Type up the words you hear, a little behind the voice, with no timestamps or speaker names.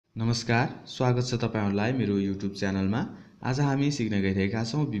नमस्कार, स्वागत छ तपाईहरुलाई मेरो YouTube च्यानलमा। आज हामी सिक्न गइरहेका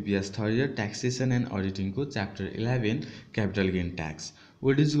छौं BBS third year taxation and auditing को chapter 11 capital gain tax.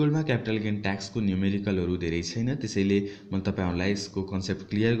 Old is गोल्डमा capital gain tax को न्यूमेरिकलहरु धेरै छैन, त्यसैले म तपाईहरुलाई यसको कन्सेप्ट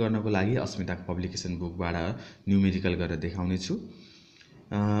क्लियर गर्नको लागि अस्मिताको पब्लिकेसन बुकबाट न्यूमेरिकल गरेर देखाउने छु।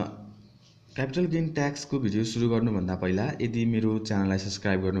 क्यापिटल गेन ट्याक्स को भिडियो सुरु गर्नुभन्दा पहिला यदि मेरो च्यानललाई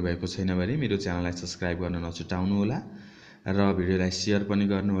सब्स्क्राइब गर्नुभएको छैन भने मेरो च्यानललाई सब्स्क्राइब गर्न नछुटाउनु होला र भिडियोलाई शेयर पनि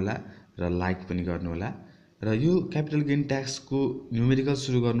गर्नु होला र लाइक पनि गर्नु होला। र यो क्यापिटल गेन ट्याक्स को न्यूमेरिकल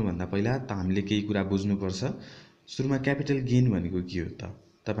सुरु गर्नुभन्दा पहिला त हामीले केही कुरा बुझ्नुपर्छ। सुरुमा क्यापिटल गेन भनेको के हो त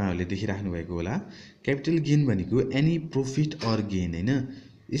तपाईहरुले देखिराख्नु भएको होला। क्यापिटल गेन भनेको एनी प्रॉफिट अर गेन हैन,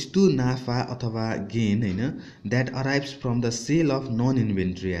 यस्तो नाफा अथवा गेन हैन that arrives from the sale of non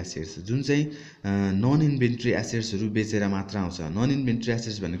inventory assets, जुन चाहिँ नन इन्भेन्टरी एसेट्सहरु बेचेर मात्र आउँछ। नन इन्भेन्टरी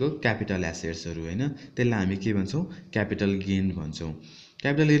एसेट्स भनेको क्यापिटल एसेट्सहरु हैन, त्यसलाई हामी के भन्छौं, क्यापिटल गेन भन्छौं।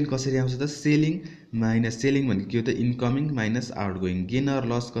 क्यापिटल गेन कसरी आउँछ त, सेलिङ माइनस सेलिङ भनेको के हो त, incoming minus outgoing. Gain or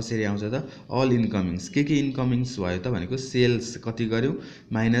loss कसरी आउँछ त, अल इन्कमिङ्स। के इन्कमिङ्स भयो त भनेको सेल्स कति गर्यौं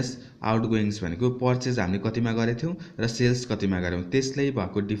माइनस आउटगोइङ्स भनेको पर्चेज हामीले कतिमा गरेथ्यौं र सेल्स कतिमा गर्यौं, त्यसले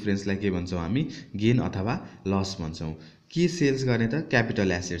भएको डिफरेन्सलाई के भन्छौं हामी, गेन अथवा लस भन्छौं। के सेल्स गर्ने त,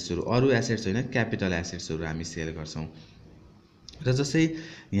 क्यापिटल एसेट्सहरु, अरु एसेट्स हैन, क्यापिटल एसेट्सहरु हामी सेल गर्छौं। र जसै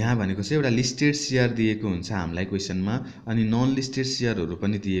यहाँ भनेको चाहिँ एउटा लिस्टेड शेयर दिएको हुन्छ हामीलाई क्वेशनमा, अनि नन लिस्टेड शेयरहरु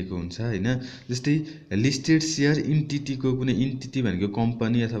पनि दिएको हुन्छ हैन। जस्तै लिस्टेड शेयर इन्टिटीको, कुनै इन्टिटी भनेको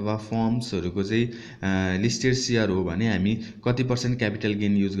कम्पनी अथवा फर्म्सहरुको चाहिँ लिस्टेड शेयर हो भने हामी कति % क्यापिटल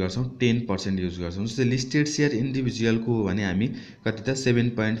गेन युज गर्छौं, 10% युज गर्छौं। जस्तै लिस्टेड शेयर इन्डिभिजुअलको हो भने हामी कति त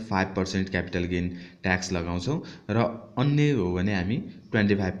 7.5% क्यापिटल गेन ट्याक्स लगाउँछौं र अन्य हो भने हामी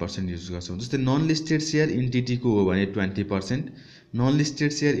 25% युज गर्छौं। जस्तै नन लिस्टेड शेयर इन्टिटीको हो भने 20%, नन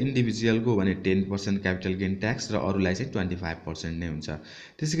लिस्टेड शेयर इन्डिभिजुअलको हो भने 10% क्यापिटल गेन ट्याक्स र अरुलाई चाहिँ 25% नै हुन्छ।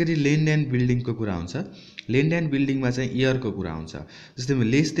 त्यसैगरी ल्यान्ड एन्ड बिल्डिङको कुरा हुन्छ। ल्यान्ड एन्ड बिल्डिङमा चाहिँ इयरको कुरा हुन्छ। जस्तै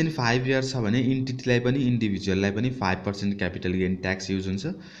लेस देन 5 इयर छ भने इन्टिटीलाई पनि इन्डिभिजुअललाई पनि 5% क्यापिटल गेन ट्याक्स युज हुन्छ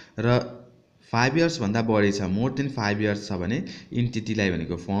र 5 इयर्स भन्दा बढी छ, मोर देन 5 इयर्स छ भने इन्टिटीलाई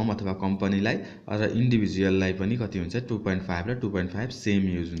भनेको फर्म अथवा कम्पनीलाई र इन्डिभिजुअललाई पनि कति हुन्छ, 2.5 र 2.5 सेम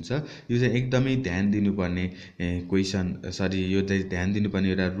युज हुन्छ। यो चाहिँ एकदमै ध्यान दिनुपर्ने यो चाहिँ ध्यान दिनुपर्ने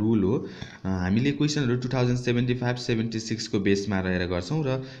एउटा रुल हो। हामीले क्वेशनहरु 2075-76 को बेसमा रहेर गर्छौं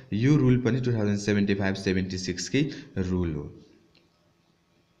र यो रुल पनि 2075-76 कै रुल हो।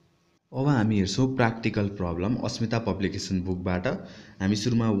 अब हामी हेर्छौं प्र्याक्टिकल प्रब्लम अस्मिता पब्लिकेसन बुकबाट। हामी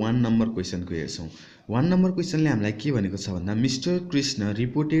सुरुमा 1 नम्बर क्वेशनको हेर्छौं। 1 नम्बर क्वेशनले हामीलाई के भनेको छ भन्दा, mister Krishna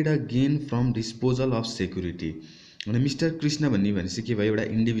reported a gain from disposal of security. अनि मिस्टर कृष्ण भन्ने भनेपछि के भयो, एउटा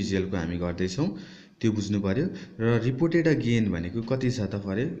इन्डिभिजुअलको हामी गर्दै छौं, त्यो बुझ्नु पर्यो। र रिपोर्टेड अ गेन भनेको कति छ त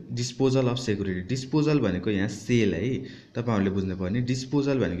पर्यो, डिस्पोजल अफ सेक्युरिटी। डिस्पोजल भनेको यहाँ सेल है, तपाईहरुले बुझ्नु पर्ने।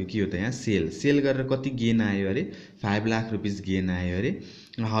 डिस्पोजल भनेको के हो त, यहाँ सेल गरेर कति गेन आयो अरे, 5 लाख रुपैयाँ गेन आयो अरे।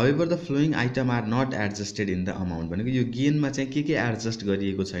 However the following item are not adjusted in the amount भनेको यो गेनमा चाहिँ के एडजस्ट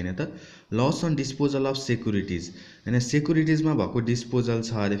गरिएको छैन त, loss on disposal of securities हैन, सेक्युरिटिजमा भएको डिस्पोजल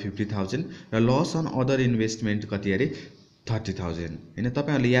छ अरे 50,000 र लस अन अदर इन्भेस्टमेन्ट कति अरे 30,000 हैन।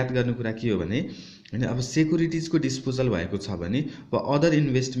 तपाईहरुले याद गर्ने कुरा के हो भने हैन, अब सेक्युरिटिजको डिस्पोजल भएको छ भने अब अदर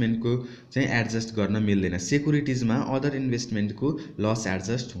इन्भेस्टमेन्टको चाहिँ एडजस्ट गर्न मिल्दैन। सेक्युरिटिजमा अदर इन्भेस्टमेन्टको लस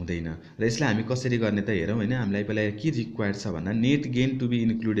एडजस्ट हुँदैन र यसलाई हामी कसरी गर्ने त हेरौं हैन। हामीलाई पहिला के रिक्वायर्ड छ भन्दा, net gain to be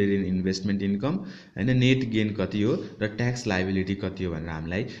included in investment income हैन, नेट गेन कति हो र ट्याक्स लायबिलिटी कति हो भनेर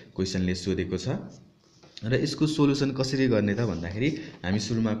हामीलाई क्वेशनले सोधेको छ। र यसको सोलुसन कसरी गर्ने त भन्दाखेरि हामी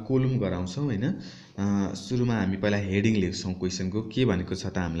सुरुमा कोलम गराउँछौं हैन। सुरुमा हामी पहिला हेडिङ लेख्छौं क्वेशनको, के भनेको छ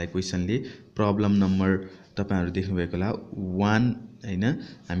त हामीलाई क्वेशनले। प्रब्लम नम्बर तपाईहरु देख्नु भएको होला 1 हैन।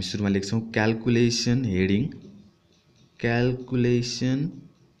 हामी सुरुमा लेख्छौं calculation, heading calculation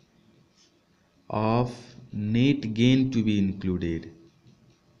of net gain to be included,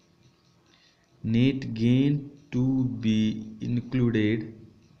 net gain to be included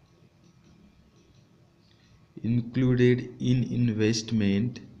in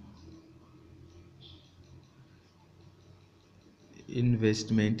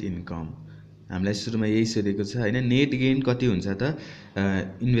investment income। हामीलाई सुरुमा यही सोधेको छ हैन, नेट गेन कति हुन्छ त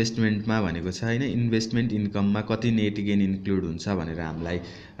इन्भेस्टमेन्टमा भनेको छ हैन, इन्भेस्टमेन्ट इन्कममा कति नेट गेन इन्क्लुड हुन्छ भनेर हामीलाई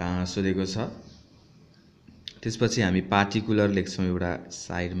सोधेको छ। त्यसपछि हामी पार्टिकुलर लेख्छौं एउटा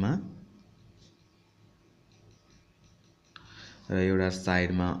साइडमा र एउटा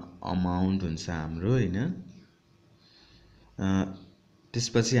साइडमा अमाउन्ट हुन्छ हाम्रो हैन।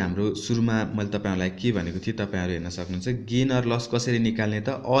 त्यसपछि हाम्रो सुरुमा मैले तपाईहरुलाई के भनेको थिएँ तपाईहरु हेर्न सक्नुहुन्छ गेन अर लस कसरी निकाल्ने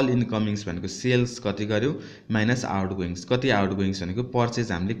त अल इनकमिङ्स भनेको सेल्स कति गर्यो माइनस आउटगोइङ्स कति आउटगोइङ्स भनेको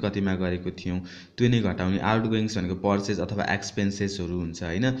पर्चेज हामीले कतिमा गरेको थियौं त्यो नै घटाउने आउटगोइङ्स भनेको पर्चेज अथवा एक्सपेन्सेसहरु हुन्छ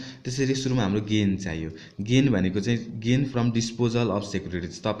हैन त्यसरी सुरुमा हाम्रो गेन चाहियो गेन भनेको चाहिँ gain from disposal of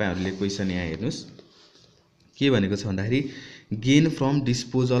securities तपाईहरुले क्वेशन यहाँ हेर्नुस् के भनेको छ भन्दाखेरि gain from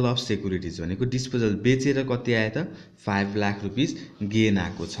disposal of securities भनेको डिस्पोजल बेचेर कति आयो त 5 लाख रुपैयाँ गेन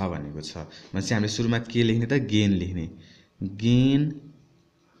आएको छ भनेको छ भनेपछि हामीले सुरुमा के लेख्ने त गेन लेख्ने gain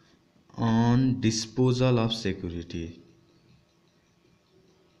on disposal of security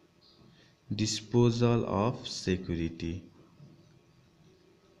disposal of security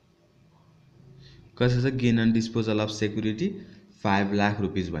कति छ gain on disposal of security 5 lakh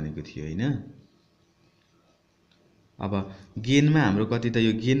रुपैयाँ भनेको थियो हैन अब गेनमा हाम्रो कति त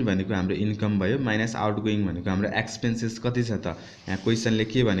यो गेन भनेको हाम्रो इन्कम भयो माइनस आउटगोइङ भनेको हाम्रो एक्सपेन्सेस कति छ त यहाँ क्वेशनले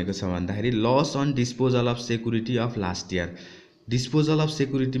के भनेको छ भन्दाखेरि loss on disposal of security of last year disposal of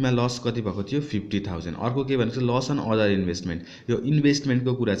सेक्युरिटीमा loss कति भएको थियो 50,000 अर्को के भनेको छ लस अन अदर इन्भेस्टमेन्ट यो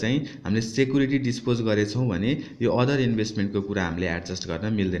इन्भेस्टमेन्टको कुरा चाहिँ हामीले सेक्युरिटी डिस्पोज गरेछौं भने यो अदर इन्भेस्टमेन्टको कुरा हामीले एडजस्ट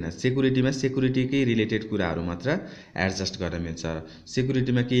गर्न मिल्दैन सेक्युरिटीमा सेक्युरिटीकै रिलेटेड कुराहरु मात्र एडजस्ट गर्न मिल्छ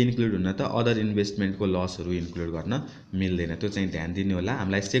सेक्युरिटीमा के इन्क्लुड हुन त अदर इन्भेस्टमेन्टको लसहरु इन्क्लुड गर्न मिल्दैन त्यो चाहिँ ध्यान दिनु होला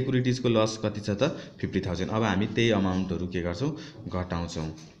हामीलाई सेक्युरिटीजको लस कति छ त 50,000 अब हामी त्यही अमाउन्टहरु के गर्छौं घटाउँछौं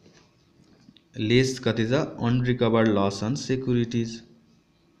लेस कति छ unrecovered loss on securities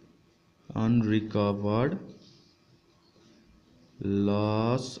unrecovered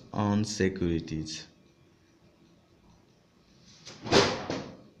loss on securities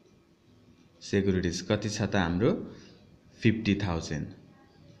securities कति छ त हाम्रो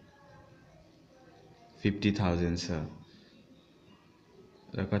 50,000 छ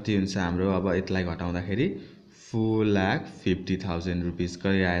र कति हुन्छ हाम्रो अब यसलाई घटाउँदाखेरि 4,50,000 रुपैयाँ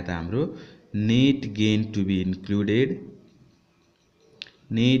कति आयो त हाम्रो net gain to be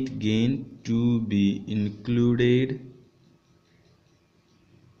included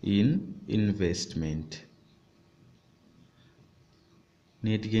in investment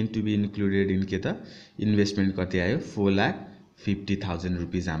net gain to be included in के त इन्भेस्टमेन्ट कति आयो 4,50,000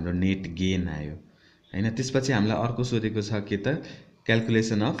 रुपैयाँ हाम्रो नेट गेन आयो हैन त्यसपछि हामीलाई अर्को सोधेको छ के त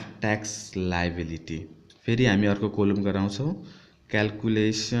क्याल्कुलेसन अफ ट्याक्स लायबिलिटी फेरि हामी अर्को kolam गराउँछौं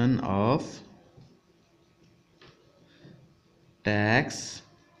calculation of tax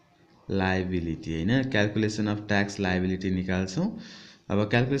liability हैन calculation of tax liability निकाल्छौं अब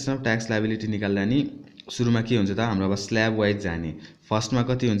calculation of tax liability निकाल्दा नि सुरुमा के हुन्छ त हाम्रो अब स्ल्याब वाइज जाने फर्स्टमा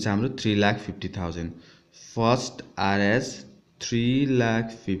कति हुन्छ हाम्रो 3,50,000 फर्स्ट आर एज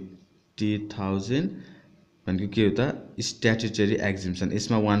 3,50,000 भनेको के हो त स्ट्याट्युटरी एक्जिम्सन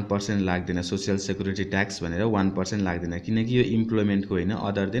यसमा 1% लाग्दैन सोशल सेक्युरिटी ट्याक्स भनेर 1% लाग्दैन किनकि यो इम्प्लोयमेन्टको हैन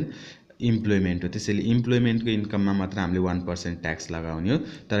अदर देन इम्प्लोयमेन्ट हो त्यसैले इम्प्लोयमेन्टको इन्कममा मात्र हामीले 1% ट्याक्स लगाउने हो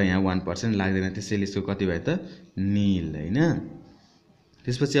तर यहाँ 1% लाग्दैन त्यसैले यसको कति भयो त नील हैन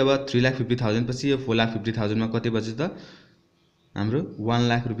त्यसपछि अब 3,50,000 पछि यो 4,50,000 मा कति बच्यो त हाम्रो 1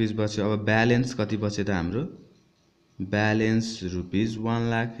 लाख रुपैयाँ बच्यो अब ब्यालेन्स कति बच्यो त हाम्रो ब्यालेन्स रुपैयाँ 1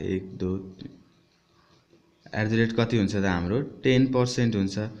 लाख 1 2 एट द रेट कति हुन्छ त हाम्रो 10%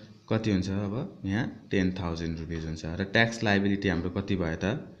 हुन्छ कति हुन्छ अब यहाँ 10,000 रुपैयाँ हुन्छ र ट्याक्स लायबिलिटी हाम्रो कति भयो त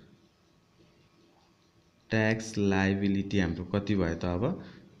ट्याक्स लायबिलिटी हाम्रो कति भयो त अब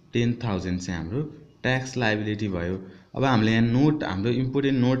 10,000 चाहिँ हाम्रो ट्याक्स लायबिलिटी भयो अब हामीले यहाँ नोट हाम्रो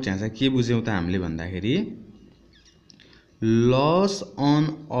इम्पोर्टेन्ट नोट चाहिँ के बुझ्यौं त हामीले भन्दाखेरि loss on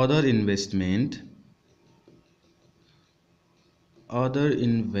other investment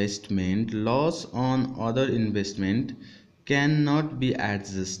loss on other investment cannot be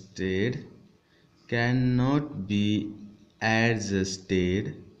adjusted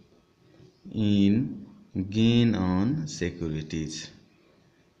in gain on securities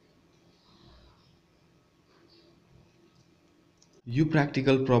यो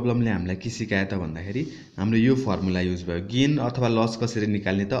प्र्याक्टिकल प्रब्लमले हामीलाई के सिकायो त भन्दाखेरि हाम्रो यो फर्मुला युज भयो गेन अथवा लस कसरी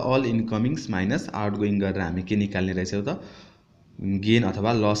निकाल्ने त अल इनकमिङ्स माइनस आउटगोइङ गरेर हामी के निकाल्ने रहेछौ त गेन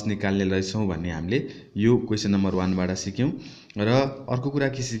अथवा लस निकाल्ने रहेछौं भन्ने हामीले यो क्वेशन नम्बर 1 बाट सिक्यौं र अर्को कुरा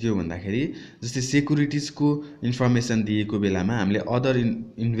के सिक्यौं भन्दाखेरि जस्तै सेक्युरिटीजको इन्फर्मेसन दिएको बेलामा हामीले अदर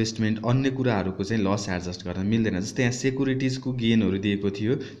इन्भेस्टमेन्ट अन्य कुराहरुको चाहिँ लस एडजस्ट गर्न मिल्दैन जस्तै यहाँ सेक्युरिटीजको गेनहरु दिएको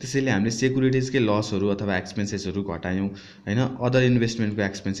थियो त्यसैले हामीले सेक्युरिटीजकै लसहरु अथवा एक्सपेन्सेसहरु घटायौं हैन अदर इन्भेस्टमेन्टको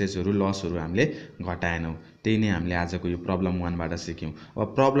एक्सपेन्सेसहरु लसहरु हामीले घटाएनौं त्यही नै हामीले आजको यो प्रब्लम 1 बाट सिक्यौं अब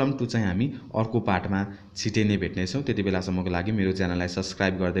प्रब्लम 2 चाहिँ हामी अर्को पार्टमा छिटै नै भेट्ने छौं त्यतिबेलासम्मको लागि मेरो च्यानललाई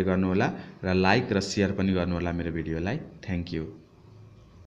सब्स्क्राइब गर्दै गर्नु होला र लाइक र शेयर पनि गर्नु होला मेरो भिडियोलाई थ्यांक यू